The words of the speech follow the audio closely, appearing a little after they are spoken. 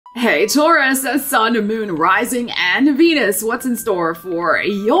Hey Taurus, Sun, Moon, Rising, and Venus. What's in store for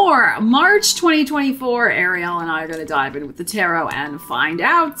your March 2024? Ariel and I are going to dive in with the tarot and find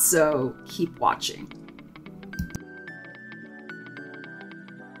out, so keep watching.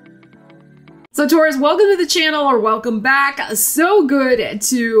 So Taurus, welcome to the channel, or welcome back. So good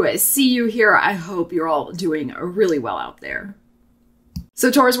to see you here. I hope you're all doing really well out there. So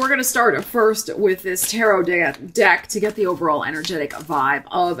Taurus, we're going to start first with this tarot deck to get the overall energetic vibe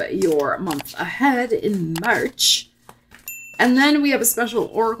of your month ahead in March. And then we have a special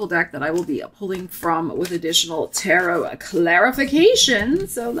oracle deck that I will be pulling from with additional tarot clarification.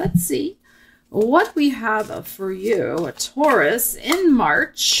 So let's see what we have for you, Taurus, in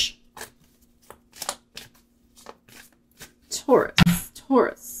March.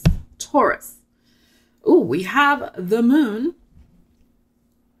 Taurus. Ooh, we have the Moon.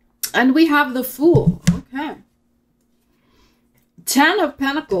 And we have the Fool. Okay. 10 of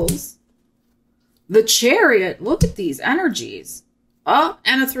Pentacles. The Chariot. Look at these energies. Oh,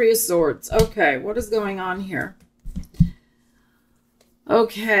 and a 3 of Swords. Okay, what is going on here?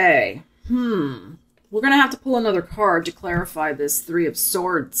 Okay. We're going to have to pull another card to clarify this 3 of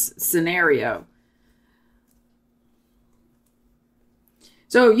Swords scenario.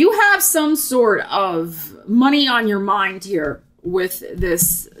 So you have some sort of money on your mind here with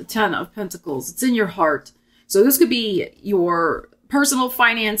this 10 of Pentacles. It's in your heart. So this could be your personal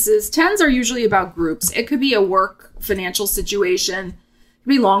finances. 10s are usually about groups. It could be a work financial situation. It could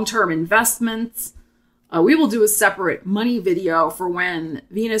be long-term investments. We will do a separate money video for when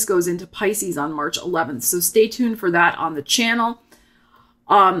Venus goes into Pisces on March 11th. So stay tuned for that on the channel.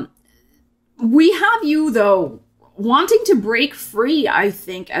 We have you, though, wanting to break free, I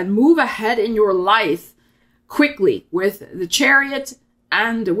think, and move ahead in your life quickly with the Chariot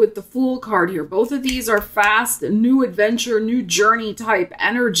and with the Fool card here. Both of these are fast, new adventure, new journey type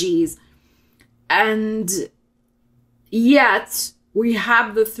energies. And yet we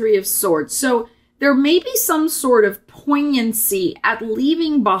have the 3 of Swords. So there may be some sort of poignancy at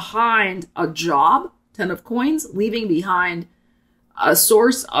leaving behind a job, 10 of Coins, leaving behind a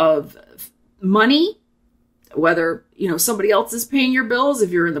source of money, whether, you know, somebody else is paying your bills, if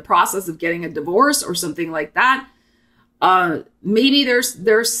you're in the process of getting a divorce or something like that. Maybe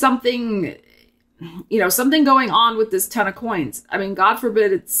there's something, you know, something going on with this 10 of Coins. I mean, God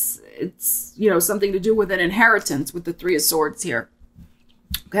forbid it's, you know, something to do with an inheritance with the 3 of Swords here.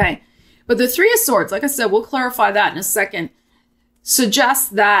 Okay. But the 3 of Swords, like I said, we'll clarify that in a second, suggests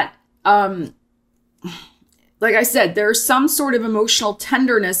that, like I said, there's some sort of emotional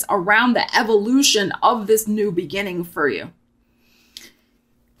tenderness around the evolution of this new beginning for you.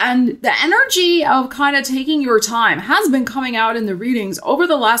 And the energy of kind of taking your time has been coming out in the readings over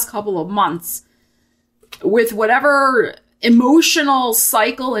the last couple of months with whatever emotional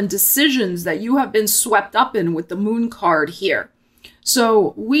cycle and decisions that you have been swept up in with the Moon card here.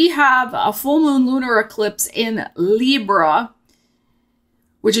 So we have a full moon lunar eclipse in Libra,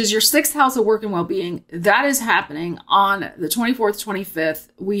 which is your 6th house of work and well-being. That is happening on the 24th, 25th.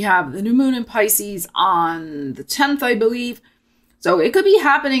 We have the new moon in Pisces on the 10th, I believe. So it could be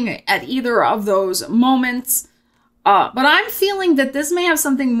happening at either of those moments. But I'm feeling that this may have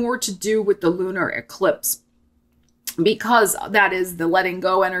something more to do with the lunar eclipse, because that is the letting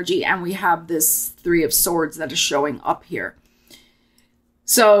go energy. And we have this 3 of Swords that is showing up here.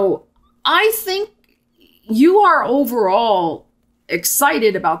 So I think you are overall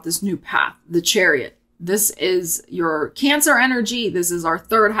excited about this new path, the Chariot. This is your Cancer energy. This is our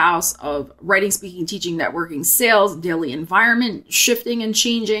 3rd house of writing, speaking, teaching, networking, sales, daily environment, shifting and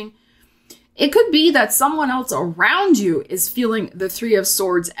changing. It could be that someone else around you is feeling the 3 of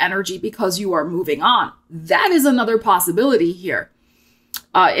Swords energy because you are moving on. That is another possibility here.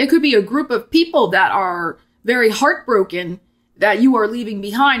 It could be a group of people that are very heartbroken that you are leaving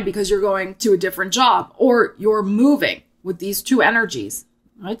behind because you're going to a different job, or you're moving with these 2 energies,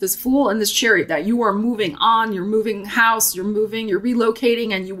 right? This Fool and this Chariot, that you are moving on, you're moving house, you're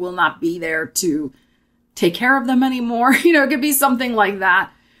relocating, and you will not be there to take care of them anymore. You know, it could be something like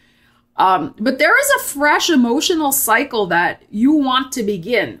that. But there is a fresh emotional cycle that you want to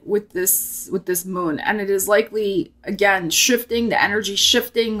begin with this moon. And it is likely, again, shifting, the energy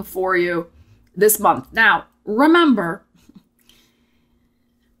shifting for you this month. Now, remember,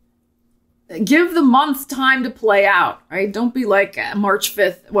 give the month time to play out, right? Don't be like March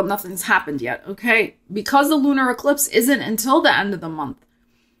 5th, well, nothing's happened yet, okay? Because the lunar eclipse isn't until the end of the month.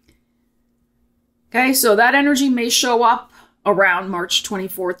 Okay, so that energy may show up around March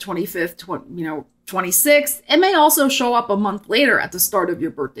 24th, 25th, 26th. It may also show up a month later at the start of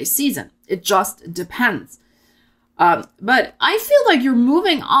your birthday season. It just depends. But I feel like you're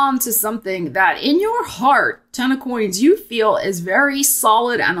moving on to something that in your heart, Ten of Coins, you feel is very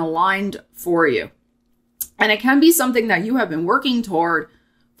solid and aligned for you. And it can be something that you have been working toward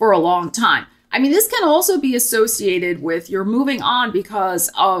for a long time. I mean, this can also be associated with you're moving on because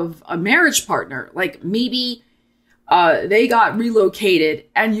of a marriage partner. Like maybe they got relocated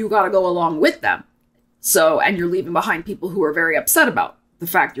and you got to go along with them. So, and you're leaving behind people who are very upset about the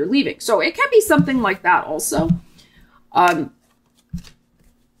fact you're leaving. So it can be something like that also. And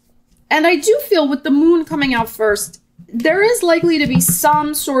I do feel with the moon coming out first, there is likely to be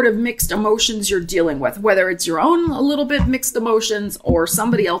some sort of mixed emotions you're dealing with, whether it's your own a little bit mixed emotions or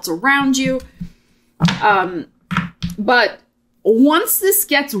somebody else around you. But once this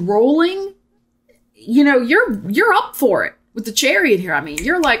gets rolling, you know, you're up for it with the Chariot here. I mean,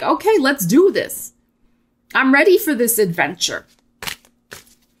 you're like, okay, let's do this. I'm ready for this adventure.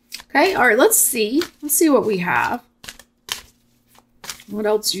 Okay. All right. Let's see what we have. What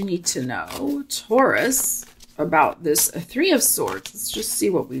else you need to know, Taurus, about this Three of Swords. Let's just see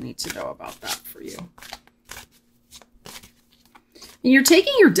what we need to know about that for you. And you're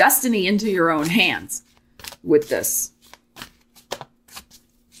taking your destiny into your own hands with this.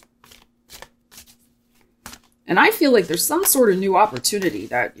 And I feel like there's some sort of new opportunity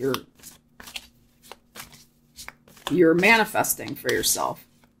that you're manifesting for yourself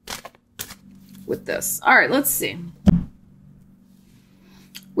with this. All right, let's see.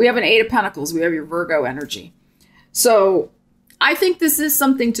 We have an Eight of Pentacles. We have your Virgo energy. So I think this is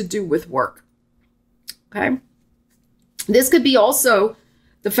something to do with work. Okay. This could be also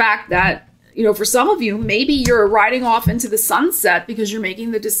the fact that, you know, for some of you, maybe you're riding off into the sunset because you're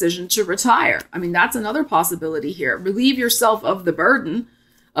making the decision to retire. I mean, that's another possibility here. Relieve yourself of the burden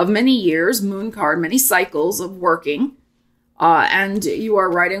of many years, moon card, many cycles of working, and you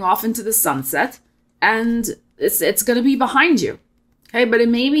are riding off into the sunset, and it's going to be behind you. Okay, but it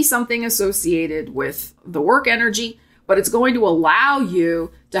may be something associated with the work energy, but it's going to allow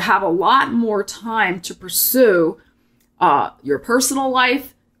you to have a lot more time to pursue your personal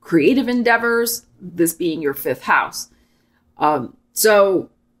life, creative endeavors, this being your fifth house. So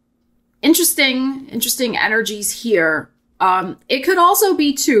interesting energies here. It could also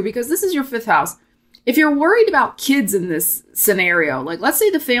be too, because this is your fifth house. If you're worried about kids in this scenario, like let's say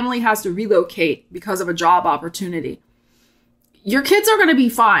the family has to relocate because of a job opportunity, your kids are going to be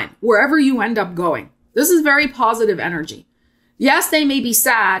fine wherever you end up going. This is very positive energy. Yes, they may be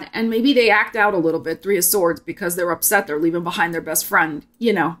sad and maybe they act out a little bit, Three of Swords, because they're upset they're leaving behind their best friend.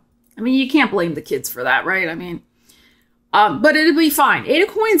 You know, I mean, you can't blame the kids for that, right? I mean, but it'll be fine. Eight of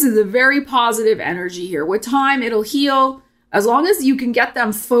Coins is a very positive energy here. With time, it'll heal. As long as you can get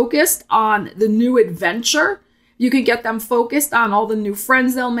them focused on the new adventure, you can get them focused on all the new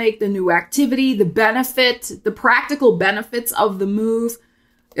friends they'll make, the new activity, the benefit, the practical benefits of the move.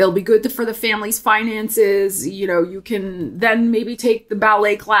 It'll be good for the family's finances. You know, you can then maybe take the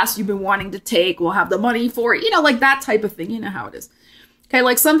ballet class you've been wanting to take. We'll have the money for it, you know, like that type of thing. You know how it is. Okay,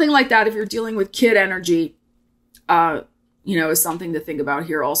 like something like that, if you're dealing with kid energy, you know, is something to think about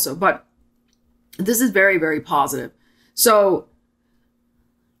here also. But this is very, very positive. So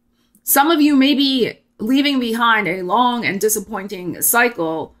some of you may be leaving behind a long and disappointing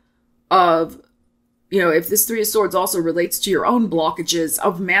cycle of, you know, if this Three of Swords also relates to your own blockages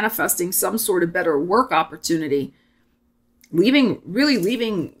of manifesting some sort of better work opportunity, really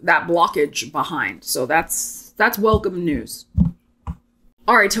leaving that blockage behind. So that's welcome news.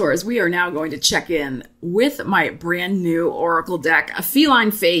 All right, Taurus, we are now going to check in with my brand new Oracle deck, a Feline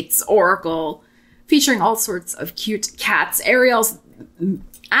Fates Oracle, featuring all sorts of cute cats. Ariel's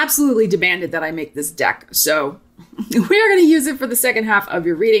absolutely demanded that I make this deck, so we are going to use it for the second half of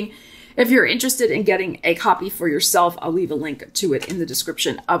your reading. If you're interested in getting a copy for yourself, I'll leave a link to it in the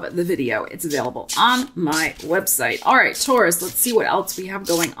description of the video. It's available on my website. All right, Taurus, let's see what else we have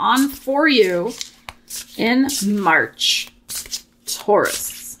going on for you in March.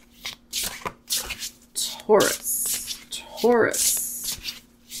 Taurus. Taurus. Taurus.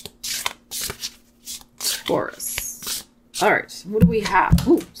 Taurus. All right, what do we have?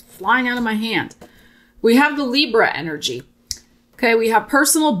 Ooh, it's flying out of my hand. We have the Libra energy. Okay, we have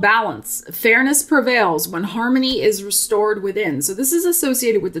personal balance. Fairness prevails when harmony is restored within. So this is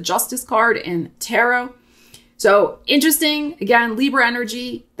associated with the Justice card in Tarot. So interesting, again, Libra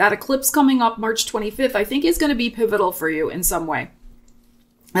energy. That eclipse coming up March 25th, I think is going to be pivotal for you in some way,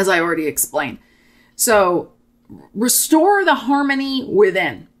 as I already explained. So restore the harmony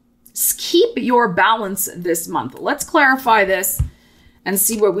within. Keep your balance this month. Let's clarify this and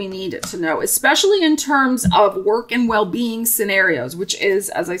see what we need to know, especially in terms of work and well-being scenarios, which is,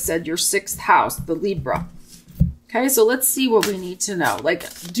 as I said, your sixth house, the Libra. Okay, so let's see what we need to know.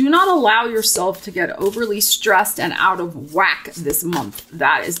 Like, do not allow yourself to get overly stressed and out of whack this month.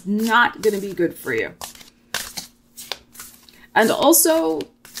 That is not going to be good for you. And also,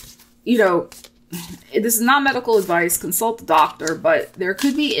 you know, this is not medical advice, consult a doctor, but there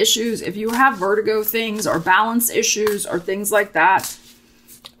could be issues if you have vertigo things or balance issues or things like that.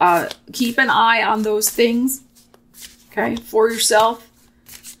 Keep an eye on those things, okay, for yourself.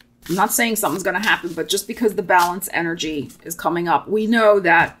 I'm not saying something's going to happen, but just because the balance energy is coming up, we know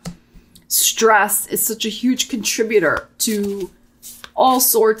that stress is such a huge contributor to all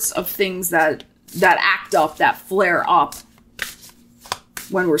sorts of things that act up, that flare up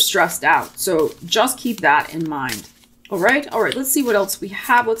when we're stressed out. So just keep that in mind. All right. All right. Let's see what else we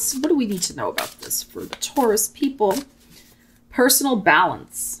have. What do we need to know about this for the Taurus people? Personal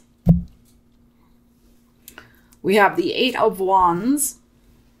balance. We have the 8 of Wands.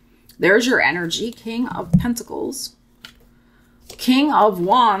 There's your energy. King of Pentacles. King of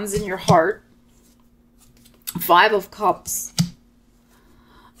Wands in your heart. 5 of Cups.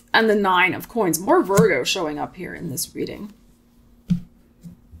 And the 9 of Coins. More Virgo showing up here in this reading.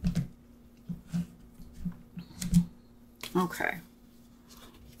 Okay.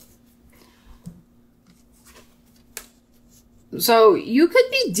 So you could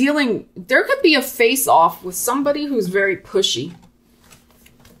be dealing, there could be a face-off with somebody who's very pushy.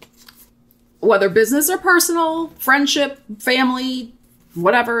 Whether business or personal, friendship, family,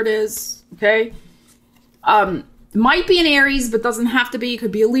 whatever it is, okay? Might be an Aries, but doesn't have to be. It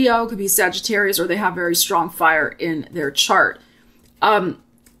could be a Leo, could be Sagittarius, or they have very strong fire in their chart.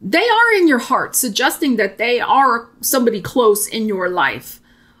 They are in your heart, suggesting that they are somebody close in your life.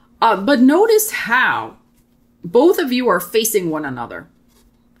 But notice how both of you are facing one another.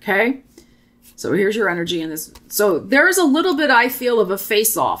 Okay? So here's your energy in this. So there is a little bit, I feel, of a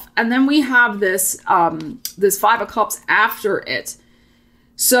face-off. And then we have this, this 5 of Cups after it.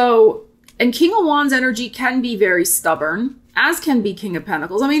 So, and King of Wands energy can be very stubborn, as can be King of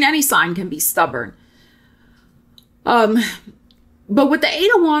Pentacles. I mean, any sign can be stubborn. But with the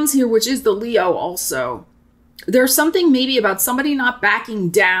 8 of Wands here, which is the Leo also, there's something maybe about somebody not backing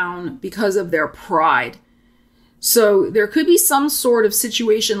down because of their pride. So there could be some sort of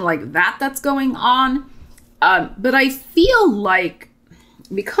situation like that that's going on. But I feel like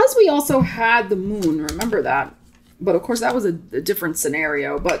because we also had the moon, remember that. But of course, that was a different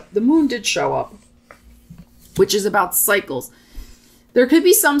scenario. But the moon did show up, which is about cycles. There could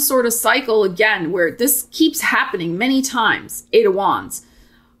be some sort of cycle again where this keeps happening many times, 8 of Wands.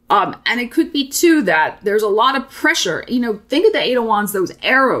 And it could be too that there's a lot of pressure. You know, think of the 8 of Wands, those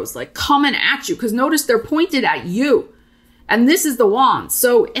arrows like coming at you, because notice they're pointed at you. And this is the Wands.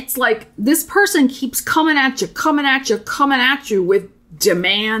 So it's like this person keeps coming at you, coming at you, coming at you with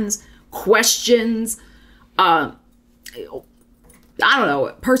demands, questions, I don't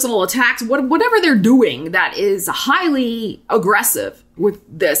know, personal attacks, whatever they're doing that is highly aggressive with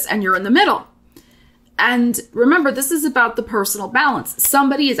this, and you're in the middle. And remember, this is about the personal balance.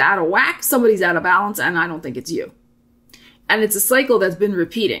 Somebody is out of whack, somebody's out of balance, and I don't think it's you. And it's a cycle that's been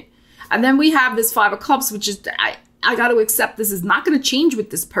repeating. And then we have this 5 of Cups, which is, I got to accept this is not going to change with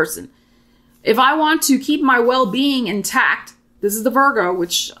this person. If I want to keep my well-being intact, this is the Virgo,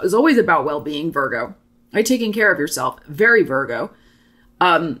 which is always about well-being, Virgo. Right? Taking care of yourself, very Virgo.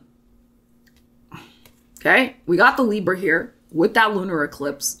 Okay, we got the Libra here with that lunar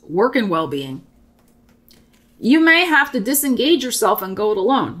eclipse, work and well-being. You may have to disengage yourself and go it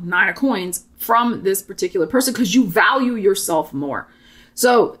alone, 9 of Coins, from this particular person because you value yourself more.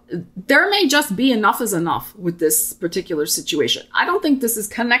 So there may just be enough is enough with this particular situation. I don't think this is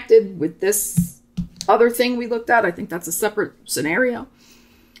connected with this other thing we looked at. I think that's a separate scenario.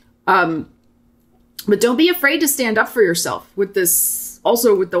 But don't be afraid to stand up for yourself with this,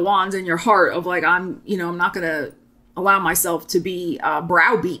 also with the Wands in your heart of like, I'm not going to allow myself to be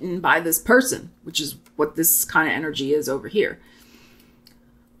browbeaten by this person, which is what this kind of energy is over here.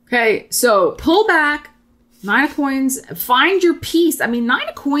 Okay, so pull back, 9 of Coins, find your peace. I mean, 9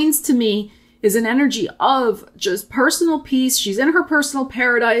 of Coins to me is an energy of just personal peace. She's in her personal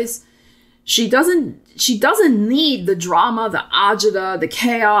paradise. She doesn't need the drama, the agita, the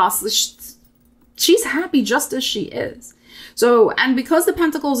chaos. She's happy just as she is. So, and because the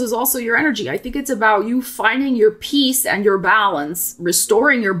Pentacles is also your energy, I think it's about you finding your peace and your balance,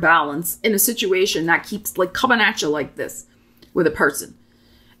 restoring your balance in a situation that keeps like coming at you like this with a person.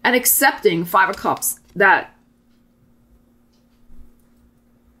 And accepting 5 of Cups that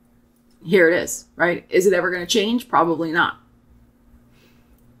here it is, right? Is it ever going to change? Probably not.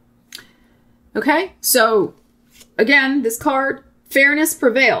 Okay, so again, this card, Fairness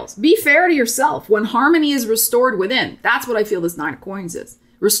prevails. Be fair to yourself when harmony is restored within. That's what I feel this 9 of coins is.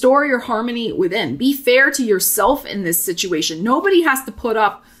 Restore your harmony within. Be fair to yourself in this situation. Nobody has to put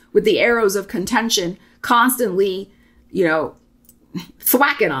up with the arrows of contention constantly, you know,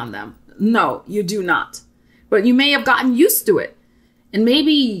 thwacking on them. No, you do not. But you may have gotten used to it. And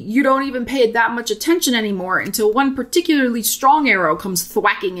maybe you don't even pay it that much attention anymore until one particularly strong arrow comes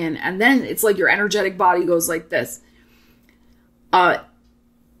thwacking in. And then it's like your energetic body goes like this.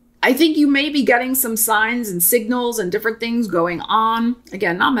 I think you may be getting some signs and signals and different things going on.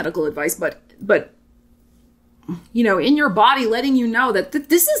 Again, not medical advice, but you know, in your body letting you know that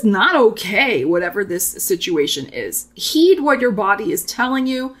this is not okay, whatever this situation is. Heed what your body is telling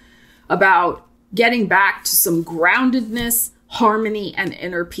you about getting back to some groundedness, harmony, and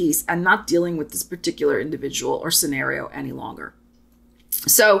inner peace, and not dealing with this particular individual or scenario any longer.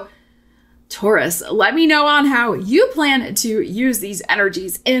 So, Taurus, let me know on how you plan to use these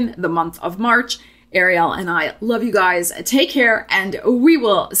energies in the month of March. Ariel and I love you guys. Take care, and we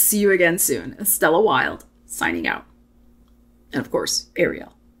will see you again soon. Stella Wilde, signing out. And of course,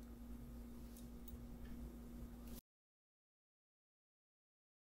 Ariel.